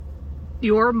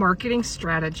Your marketing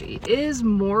strategy is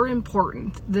more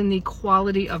important than the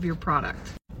quality of your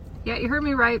product. Yeah, you heard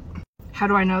me right. How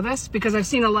do I know this? Because I've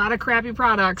seen a lot of crappy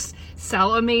products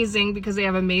sell amazing because they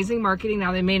have amazing marketing.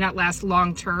 Now, they may not last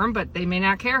long term, but they may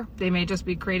not care. They may just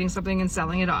be creating something and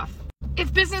selling it off.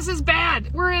 If business is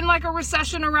bad, we're in like a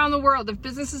recession around the world. If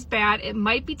business is bad, it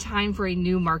might be time for a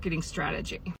new marketing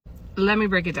strategy. Let me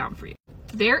break it down for you.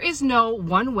 There is no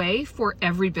one way for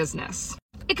every business.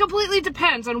 It completely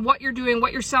depends on what you're doing,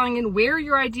 what you're selling, and where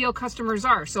your ideal customers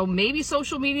are. So maybe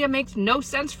social media makes no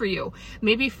sense for you.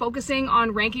 Maybe focusing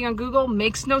on ranking on Google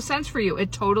makes no sense for you.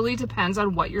 It totally depends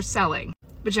on what you're selling.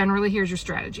 But generally, here's your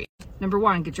strategy. Number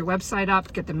one, get your website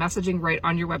up, get the messaging right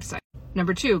on your website.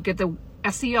 Number two, get the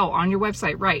SEO on your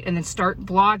website right, and then start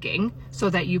blogging so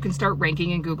that you can start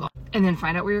ranking in Google. And then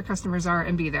find out where your customers are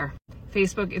and be there.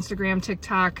 Facebook, Instagram,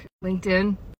 TikTok,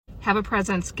 LinkedIn. Have a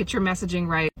presence, get your messaging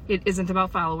right. It isn't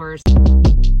about followers.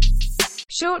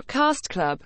 Shortcast Club.